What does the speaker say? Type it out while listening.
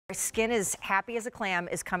Skin is happy as a clam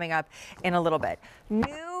is coming up in a little bit.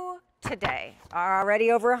 New today,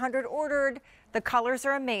 already over 100 ordered. The colors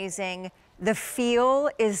are amazing. The feel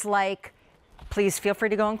is like, please feel free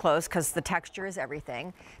to go in close because the texture is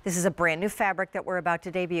everything. This is a brand new fabric that we're about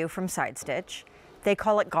to debut from Side Stitch. They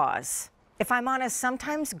call it gauze. If I'm honest,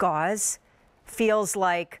 sometimes gauze feels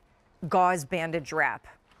like gauze bandage wrap.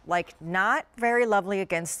 Like not very lovely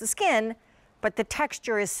against the skin, but the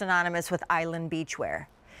texture is synonymous with island beachwear.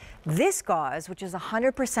 This gauze, which is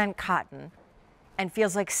 100% cotton and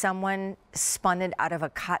feels like someone spun it out of a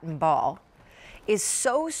cotton ball, is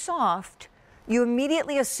so soft, you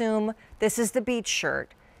immediately assume this is the beach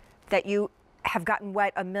shirt that you have gotten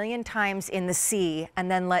wet a million times in the sea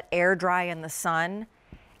and then let air dry in the sun,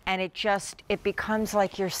 and it becomes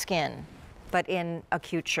like your skin, but in a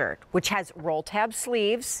cute shirt, which has roll tab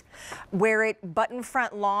sleeves. Wear it button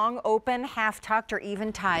front long, open, half tucked, or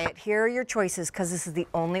even tie it. Here are your choices because this is the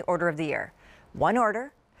only order of the year. One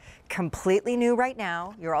order, completely new right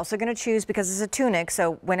now. You're also gonna choose, because it's a tunic,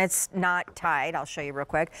 so when it's not tied, I'll show you real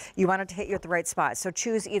quick, you want it to hit you at the right spot. So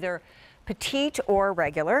choose either petite or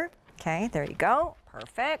regular. Okay, there you go.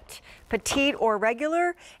 Perfect. Petite or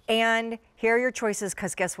regular. And here are your choices,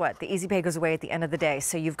 because guess what? The easy pay goes away at the end of the day.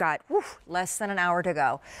 So you've got less than an hour to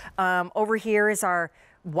go. Over here is our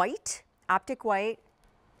white, optic white.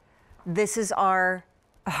 This is our,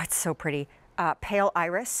 oh, it's so pretty, pale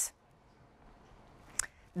iris.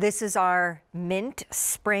 This is our mint,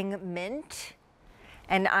 spring mint.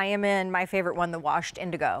 And I am in my favorite one, the washed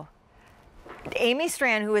indigo. Amy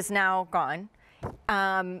Strand, who is now gone,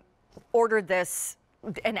 ordered this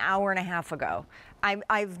an hour and a half ago.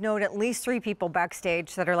 I've known at least 3 people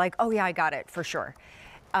backstage that are like, oh yeah, I got it for sure.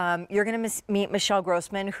 You're gonna meet Michelle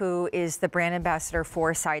Grossman, who is the brand ambassador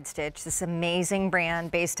for Side Stitch, this amazing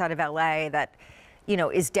brand based out of LA that, you know,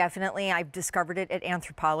 is definitely, I've discovered it at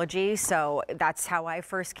Anthropology, so that's how I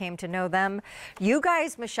first came to know them. You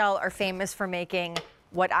guys, Michelle, are famous for making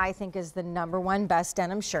what I think is the #1 best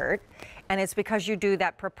denim shirt, and it's because you do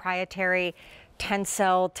that proprietary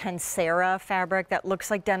Tencel Tencera fabric that looks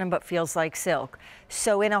like denim but feels like silk.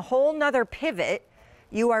 So in a whole nother pivot,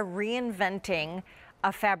 you are reinventing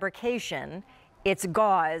a fabrication. It's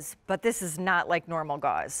gauze, but this is not like normal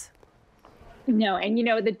gauze. No, and you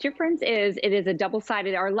know, the difference is it is a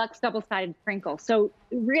double-sided, our Luxe double-sided crinkle. So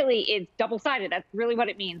really it's double-sided. That's really what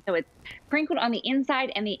it means. So it's crinkled on the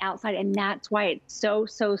inside and the outside, and that's why it's so,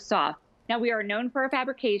 so soft. Now, we are known for our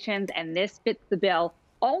fabrications, and this fits the bill.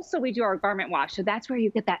 Also, we do our garment wash, so that's where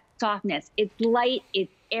you get that softness. It's light,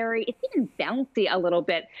 it's airy, it's even bouncy a little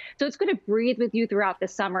bit. So it's going to breathe with you throughout the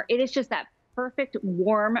summer. It is just that perfect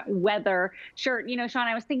warm weather shirt. You know, Sean,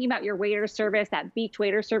 I was thinking about your waiter service, that beach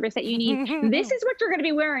waiter service that you need. This is what you're going to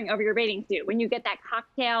be wearing over your bathing suit when you get that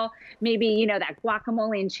cocktail, maybe, you know, that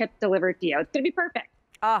guacamole and chips delivered to you. It's going to be perfect.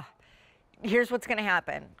 Here's what's going to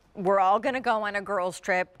happen. We're all going to go on a girls'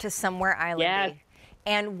 trip to somewhere islandy. Yes.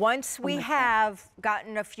 And once we have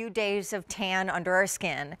gotten a few days of tan under our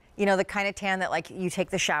skin, you know, the kind of tan that like you take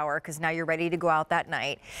the shower because now you're ready to go out that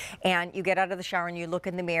night, and you get out of the shower and you look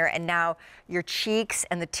in the mirror and now your cheeks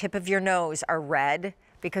and the tip of your nose are red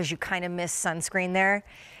because you kind of missed sunscreen there.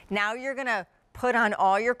 Now you're gonna put on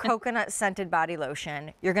all your coconut scented body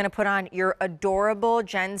lotion. You're gonna put on your adorable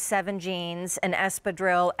Gen 7 jeans, an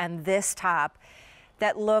espadrille, and this top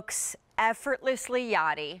that looks effortlessly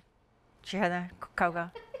yachty. Did you hear that,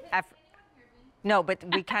 Coco? No, but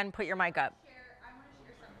we can put your mic up.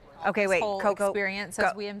 Okay, wait, Coco. Experience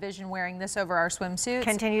as we envision wearing this over our swimsuits.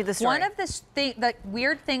 Continue the story. One of the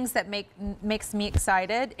weird things that makes me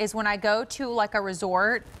excited is when I go to like a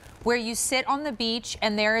resort where you sit on the beach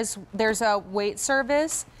and there's a wait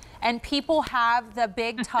service and people have the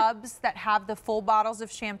big tubs that have the full bottles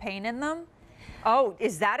of champagne in them. Oh,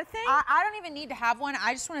 is that a thing? I don't even need to have one.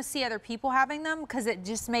 I just want to see other people having them because it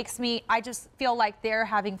just makes me, I just feel like they're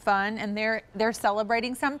having fun and they're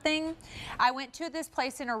celebrating something. I went to this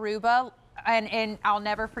place in Aruba and I'll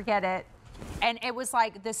never forget it. And it was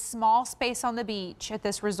like this small space on the beach at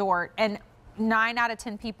this resort, and 9 out of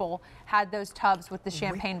 10 people had those tubs with the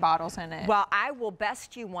champagne bottles in it. Well, I will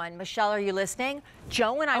best you one. Michelle, are you listening?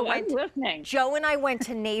 Joe and I went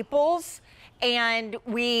to Naples, and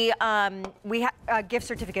we had a gift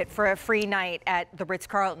certificate for a free night at the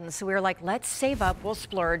Ritz-Carlton. So we were like, let's save up, we'll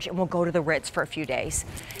splurge, and we'll go to the Ritz for a few days.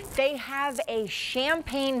 They have a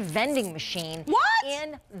champagne vending machine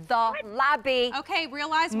in the lobby. Okay,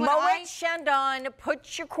 realize what Moet Chandon,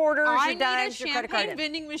 put your quarters, your dimes, your credit card in. I need a champagne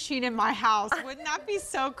vending machine in my house. Wouldn't that be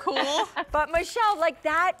so cool? But Michelle, like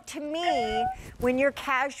that, to me, when you're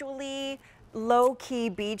casually low-key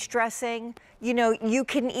beach dressing, you know, you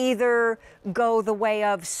can either go the way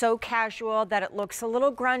of so casual that it looks a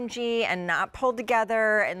little grungy and not pulled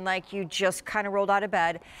together and like you just kind of rolled out of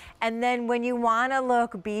bed. And then when you want to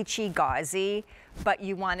look beachy, gauzy, but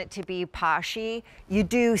you want it to be poshy, you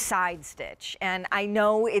do side stitch. And I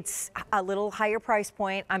know it's a little higher price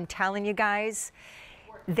point. I'm telling you guys,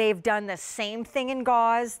 they've done the same thing in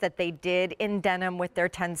gauze that they did in denim with their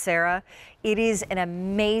Tensera. It is an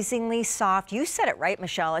amazingly soft, you said it right,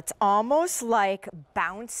 Michelle, it's almost like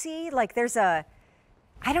bouncy, like there's a,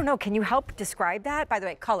 I don't know, can you help describe that? By the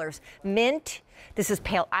way, colors, mint, this is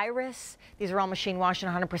pale iris, these are all machine washed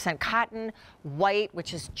and 100% cotton, white,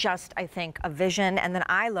 which is just, I think, a vision, and then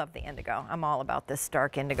I love the indigo. I'm all about this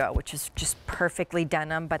dark indigo, which is just perfectly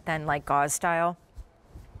denim, but then like gauze style.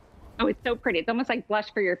 Oh, it's so pretty. It's almost like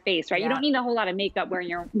blush for your face, right? Yeah. You don't need a whole lot of makeup when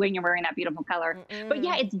you're wearing that beautiful color. But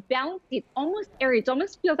yeah, it's bouncy. It's almost airy. It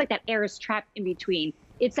almost feels like that air is trapped in between.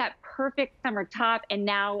 It's that perfect summer top. And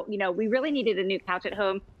now, you know, we really needed a new couch at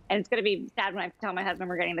home. And it's going to be sad when I tell my husband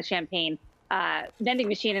we're getting the champagne vending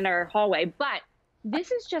machine in our hallway. But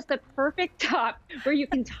this is just the perfect top where you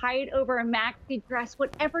can tie it over a maxi dress,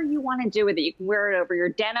 whatever you want to do with it. You can wear it over your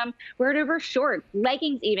denim, wear it over shorts,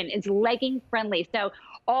 leggings even. It's legging friendly. So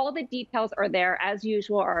all the details are there as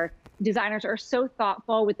usual. Our designers are so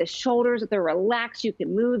thoughtful with the shoulders. They're relaxed. You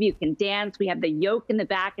can move, you can dance. We have the yoke in the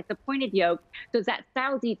back. It's a pointed yoke. So it's that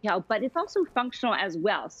style detail, but it's also functional as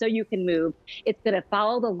well. So you can move. It's going to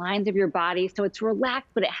follow the lines of your body. So it's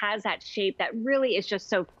relaxed, but it has that shape that really is just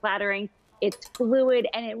so flattering. It's fluid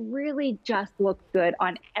and it really just looks good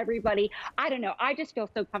on everybody. I don't know. I just feel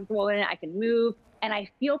so comfortable in it. I can move and I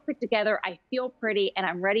feel put together. I feel pretty and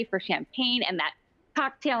I'm ready for champagne and that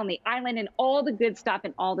cocktail on the island and all the good stuff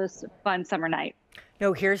and all this fun summer night.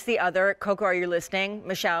 No, here's the other. Coco, are you listening?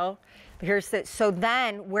 Michelle? Here's the, so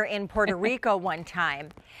then we're in Puerto Rico one time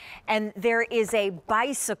and there is a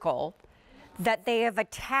bicycle that they have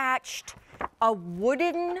attached a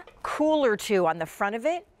wooden cooler to on the front of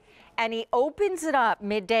it. And he opens it up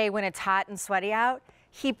midday when it's hot and sweaty out.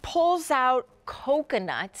 He pulls out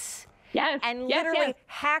coconuts and literally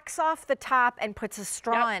hacks off the top and puts a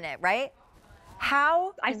straw in it, right?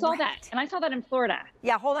 How? I saw that, and I saw that in Florida.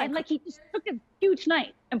 Yeah, hold on. And like he just took a huge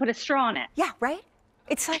knife and put a straw in it. Yeah, right?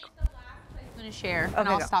 It's like... I'm going to share, okay, and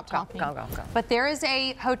I'll go, stop talking. Go. But there is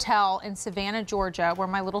a hotel in Savannah, Georgia, where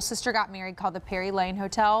my little sister got married called the Perry Lane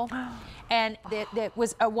Hotel. And that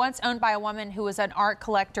was once owned by a woman who was an art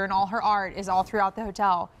collector, and all her art is all throughout the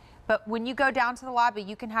hotel. But when you go down to the lobby,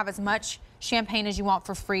 you can have as much champagne as you want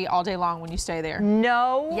for free all day long when you stay there.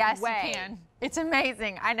 No way. Yes, you can. It's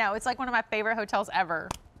amazing. I know. It's like one of my favorite hotels ever.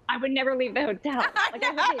 I would never leave the hotel. Like I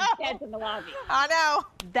would be dead in the lobby. I know.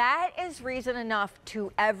 That is reason enough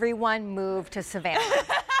to everyone move to Savannah.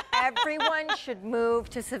 Everyone should move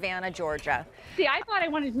to Savannah, Georgia. See, I thought I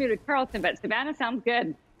wanted to move to Charleston, but Savannah sounds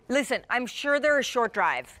good. Listen, I'm sure they're a short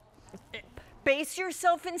drive. Base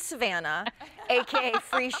yourself in Savannah, AKA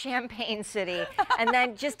free champagne city, and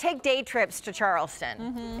then just take day trips to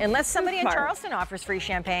Charleston. Unless somebody in Charleston offers free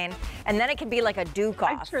champagne, and then it can be like a Duke off.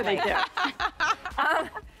 I'm sure they do.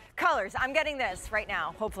 Colors, I'm getting this right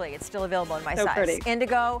now. Hopefully it's still available in my So size. pretty.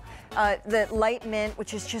 Indigo, the light mint,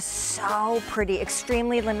 which is just so pretty,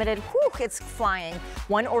 extremely limited. Whew, it's flying.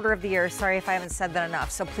 One order of the year. Sorry if I haven't said that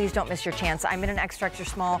enough, so please don't miss your chance. I'm in an extra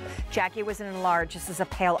small. Jackie was in a large. This is a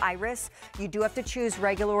pale iris. You do have to choose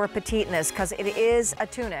regular or petite in this because it is a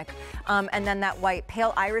tunic. And then that white.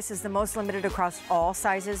 Pale iris is the most limited across all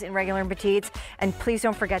sizes in regular and petites. And please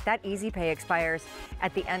don't forget that Easy Pay expires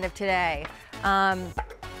at the end of today.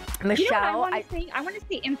 Michelle, you know what I want to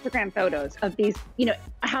see Instagram photos of these, you know,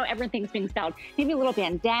 how everything's being styled. Maybe a little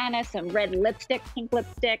bandana, some red lipstick, pink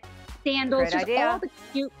lipstick, sandals, Great just idea. all the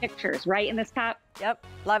cute pictures, right, in this top. Yep,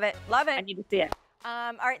 love it, love it. I need to see it.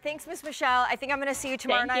 All right, thanks, Miss Michelle. I think I'm going to see you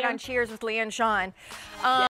tomorrow Thank night you. on Cheers with Leah and Sean.